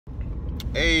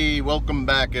Hey, welcome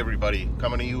back everybody.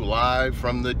 Coming to you live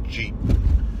from the Jeep.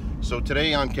 So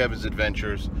today on Kevin's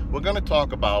Adventures, we're going to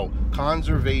talk about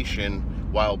conservation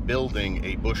while building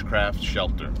a bushcraft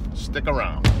shelter. Stick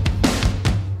around.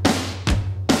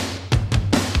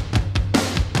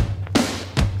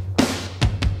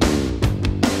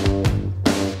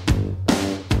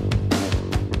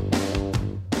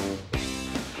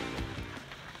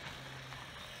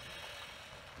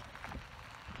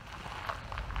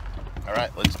 All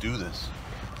right, let's do this.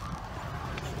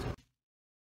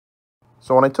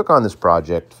 So when I took on this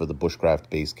project for the bushcraft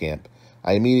base camp,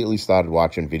 I immediately started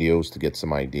watching videos to get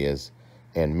some ideas.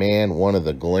 And man, one of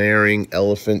the glaring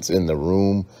elephants in the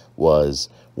room was,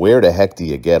 where the heck do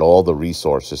you get all the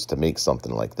resources to make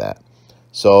something like that?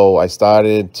 So I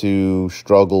started to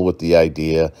struggle with the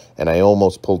idea, and I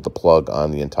almost pulled the plug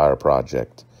on the entire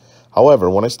project. However,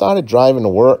 when I started driving to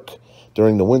work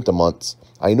during the winter months,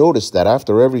 I noticed that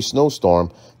after every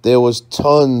snowstorm, there was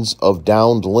tons of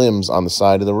downed limbs on the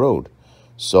side of the road.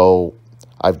 So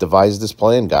I've devised this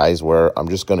plan, guys, where I'm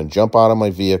just going to jump out of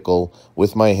my vehicle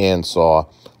with my handsaw,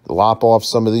 lop off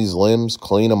some of these limbs,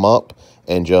 clean them up,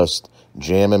 and just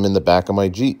jam them in the back of my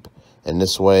Jeep. And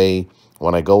this way,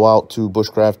 when I go out to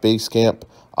bushcraft base camp,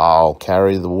 I'll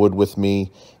carry the wood with me,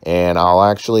 and I'll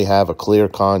actually have a clear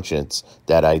conscience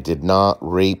that I did not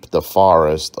rape the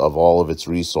forest of all of its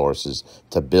resources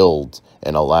to build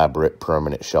an elaborate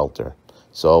permanent shelter.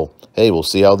 So, hey, we'll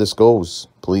see how this goes.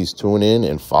 Please tune in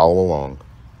and follow along.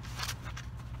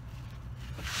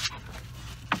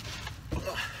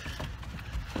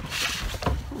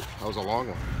 That was a long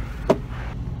one.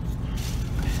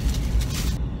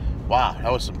 Wow,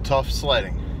 that was some tough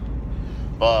sledding.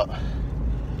 But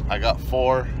I got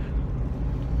 4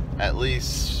 at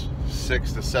least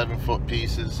 6 to 7 foot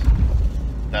pieces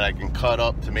that I can cut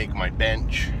up to make my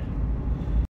bench.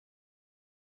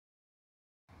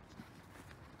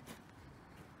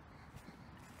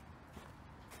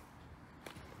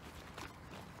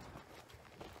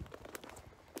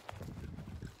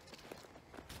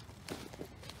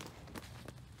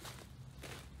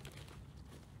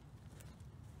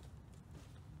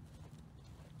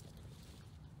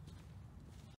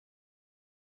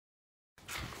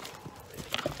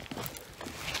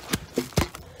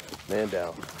 Man down.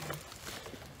 All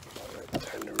right,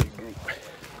 time to regroup.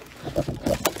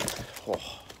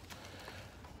 Oh.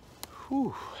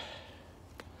 Whew.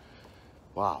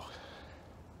 Wow.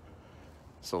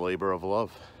 It's a labor of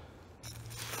love.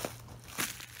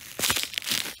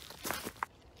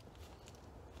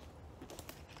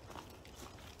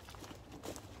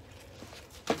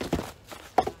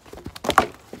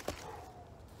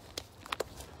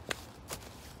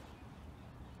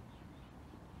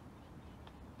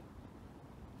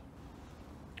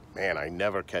 Man, I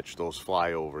never catch those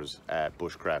flyovers at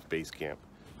bushcraft base camp.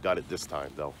 Got it this time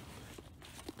though.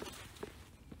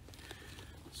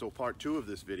 So part 2 of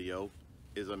this video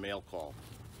is a mail call.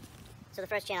 So the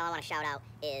first channel I want to shout out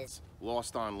is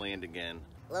Lost on Land again.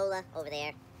 Lola over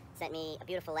there sent me a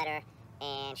beautiful letter,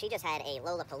 and she just had a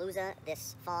Lollapalooza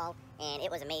this fall, and it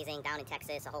was amazing down in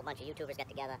Texas. A whole bunch of YouTubers got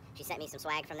together. She sent me some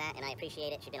swag from that, and I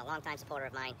appreciate it. She's been a long-time supporter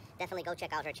of mine. Definitely go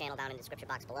check out her channel down in the description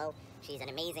box below. She's an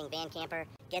amazing van camper,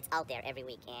 gets out there every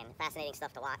week, and fascinating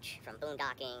stuff to watch, from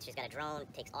boondocking. She's got a drone,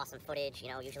 takes awesome footage, you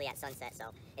know, usually at sunset, so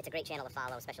it's a great channel to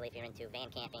follow, especially if you're into van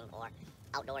camping or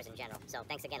outdoors in general. So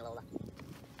thanks again, Lola.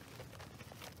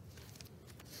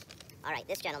 All right,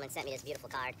 this gentleman sent me this beautiful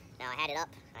card. Now, I had it up,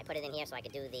 I put it in here so I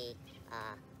could do the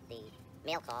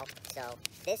mail call. So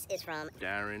this is from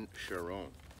Darren Charron.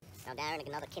 Now, Darren,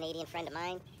 another Canadian friend of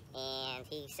mine, and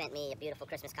he sent me a beautiful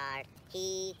Christmas card.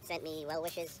 He sent me well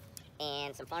wishes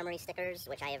and some farmery stickers,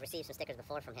 which I have received some stickers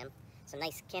before from him. Some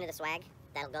nice Canada swag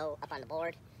that'll go up on the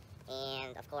board,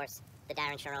 and of course the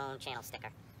Darren Charron channel sticker.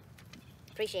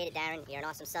 Appreciate it, Darren. You're an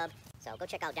awesome sub. So go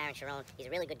check out Darren Charron. He's a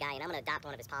really good guy, and I'm going to adopt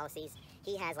one of his policies.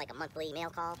 He has like a monthly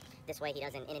mail call. This way he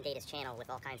doesn't inundate his channel with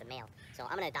all kinds of mail. So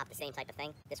I'm going to adopt the same type of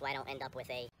thing. This way I don't end up with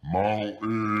a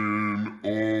mountain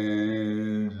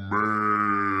of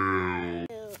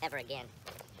mail ever again.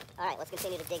 All right, let's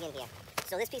continue to dig in here.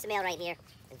 So this piece of mail right here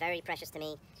is very precious to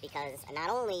me because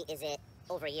not only is it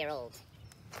over a year old,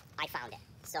 I found it.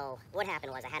 So what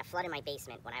happened was I had a flood in my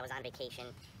basement when I was on vacation,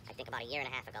 I think about a year and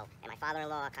a half ago, and my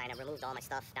father-in-law kind of removed all my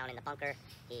stuff down in the bunker.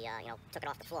 He, took it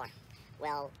off the floor.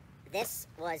 Well, this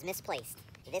was misplaced.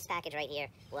 This package right here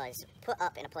was put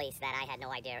up in a place that I had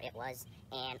no idea it was,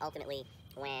 and ultimately,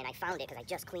 when I found it, because I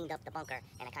just cleaned up the bunker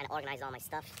and I kind of organized all my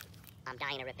stuff, I'm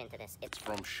dying to rip into this. It's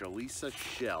from Shlisa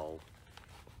Shell,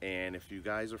 and if you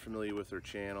guys are familiar with her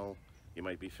channel, you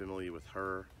might be familiar with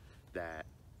her, that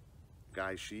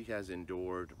Guys, she has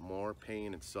endured more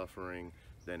pain and suffering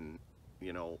than,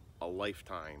 you know, a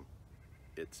lifetime.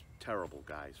 It's terrible,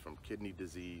 guys, from kidney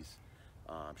disease.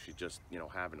 She just, you know,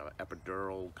 having an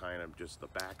epidural, kind of just the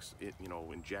backs, you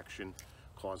know, injection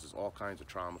causes all kinds of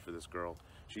trauma for this girl.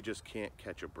 She just can't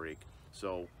catch a break.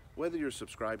 So whether you're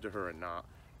subscribed to her or not,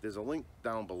 there's a link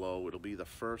down below. It'll be the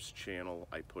first channel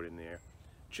I put in there.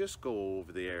 Just go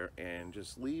over there and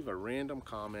just leave a random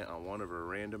comment on one of her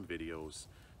random videos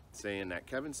saying that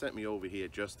Kevin sent me over here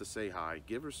just to say hi,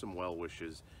 give her some well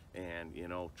wishes, and, you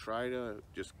know, try to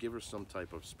just give her some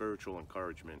type of spiritual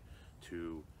encouragement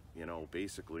to, you know,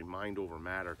 basically mind over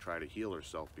matter, try to heal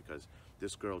herself, because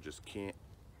this girl just can't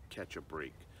catch a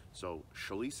break. So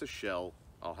Shlisa Shell,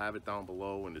 I'll have it down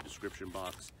below in the description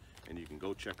box, and you can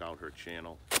go check out her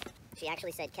channel. She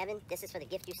actually said, Kevin, this is for the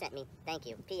gift you sent me. Thank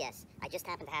you. P.S. I just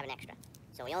happen to have an extra.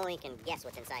 So we only can guess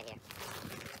what's inside here.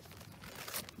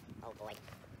 Oh boy.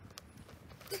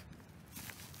 What?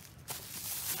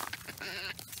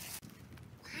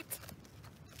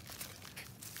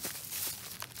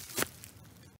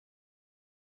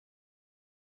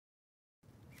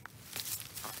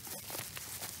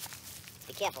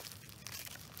 Be careful.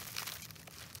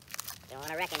 You don't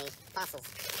want to wreck any fossils.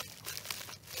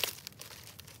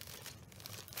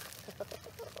 Oh,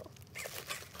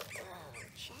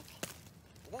 check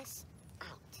this out.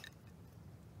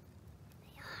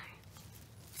 They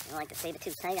are. You like the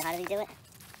saber-tooth tiger? How did he do it?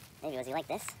 Maybe was he like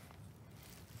this?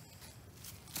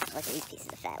 Look at these pieces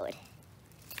of fat wood.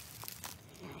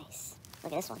 Nice.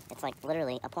 Look at this one. It's like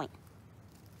literally a point.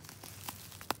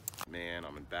 Man,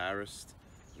 I'm embarrassed.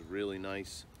 It's really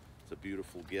nice. It's a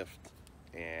beautiful gift,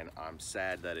 and I'm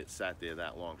sad that it sat there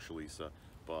that long, Shlisa,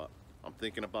 but I'm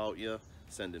thinking about you,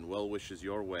 sending well wishes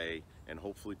your way, and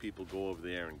hopefully people go over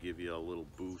there and give you a little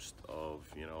boost of,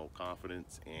 you know,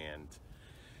 confidence and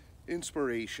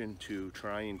inspiration to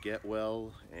try and get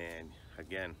well. And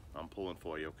again, I'm pulling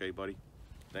for you, okay, buddy?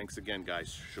 Thanks again,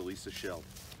 guys. Shlisa Shell.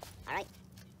 All right,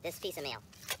 this piece of mail.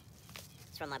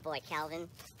 It's from my boy Calvin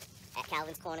at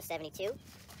Calvin's Corner 72.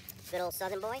 Good old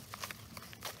Southern boy.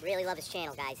 Really love his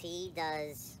channel, guys. He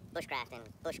does bushcrafting,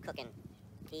 bush cooking.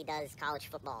 He does college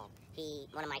football.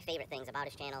 One of my favorite things about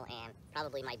his channel, and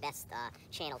probably my best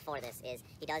channel for this, is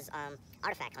he does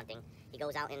artifact hunting. He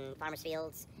goes out in farmers'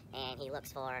 fields and he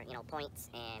looks for, you know, points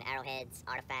and arrowheads,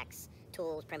 artifacts,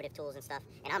 tools, primitive tools and stuff.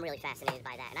 And I'm really fascinated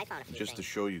by that. And I found a few Just things.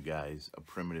 to show you guys a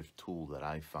primitive tool that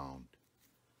I found.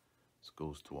 This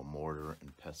goes to a mortar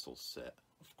and pestle set,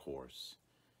 of course.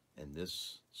 And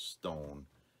this stone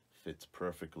fits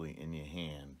perfectly in your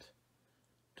hand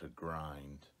to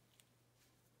grind.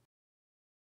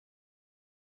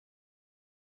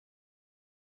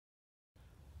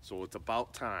 So it's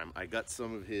about time. I got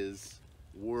some of his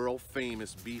world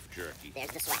famous beef jerky.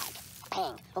 There's the swag.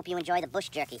 Bang. Hope you enjoy the bush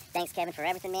jerky. Thanks, Kevin, for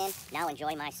everything, man. Now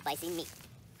enjoy my spicy meat.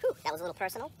 Whew, that was a little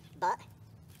personal, but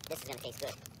this is gonna taste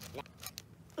good.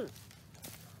 Now,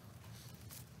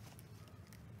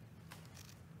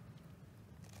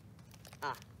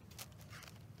 Ah.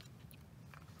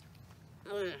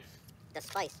 The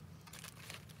spice.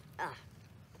 Ah.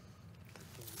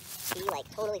 He, like,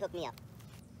 totally hooked me up.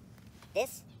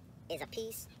 This is a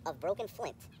piece of broken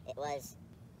flint. It was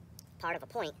part of a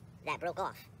point that broke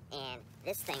off. And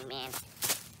this thing, man,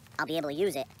 I'll be able to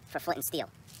use it for flint and steel.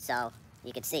 So,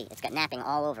 you can see, it's got napping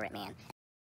all over it, man.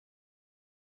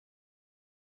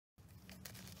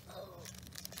 Oh.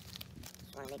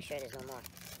 Just want to make sure there's no more.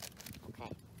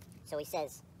 Okay. So he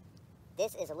says,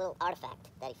 this is a little artifact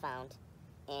that he found,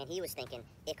 and he was thinking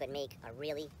it could make a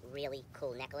really, really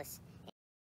cool necklace.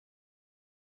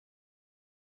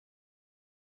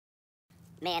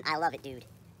 Man, I love it, dude.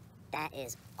 That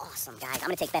is awesome, guys. I'm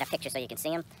gonna take better pictures so you can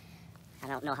see them. I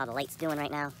don't know how the light's doing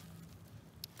right now,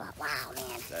 but wow,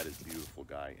 man. That is beautiful,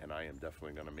 guy, and I am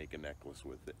definitely gonna make a necklace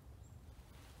with it.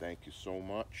 Thank you so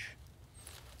much.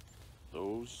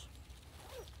 Those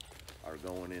are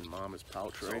going in Mama's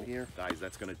pouch right here. Guys,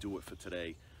 that's gonna do it for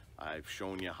today. I've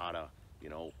shown you how to, you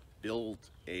know, build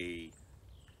a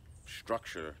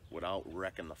structure without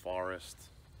wrecking the forest.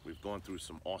 We've gone through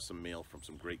some awesome mail from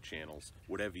some great channels.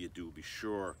 Whatever you do, be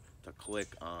sure to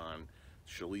click on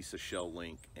Shlisa Shell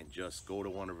link and just go to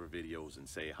one of her videos and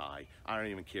say hi. I don't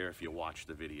even care if you watch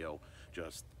the video.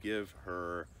 Just give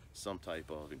her some type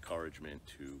of encouragement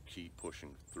to keep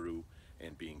pushing through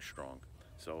and being strong.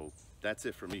 So that's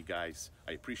it for me, guys.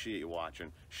 I appreciate you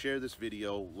watching. Share this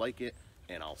video, like it,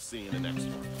 and I'll see you in the next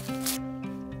one.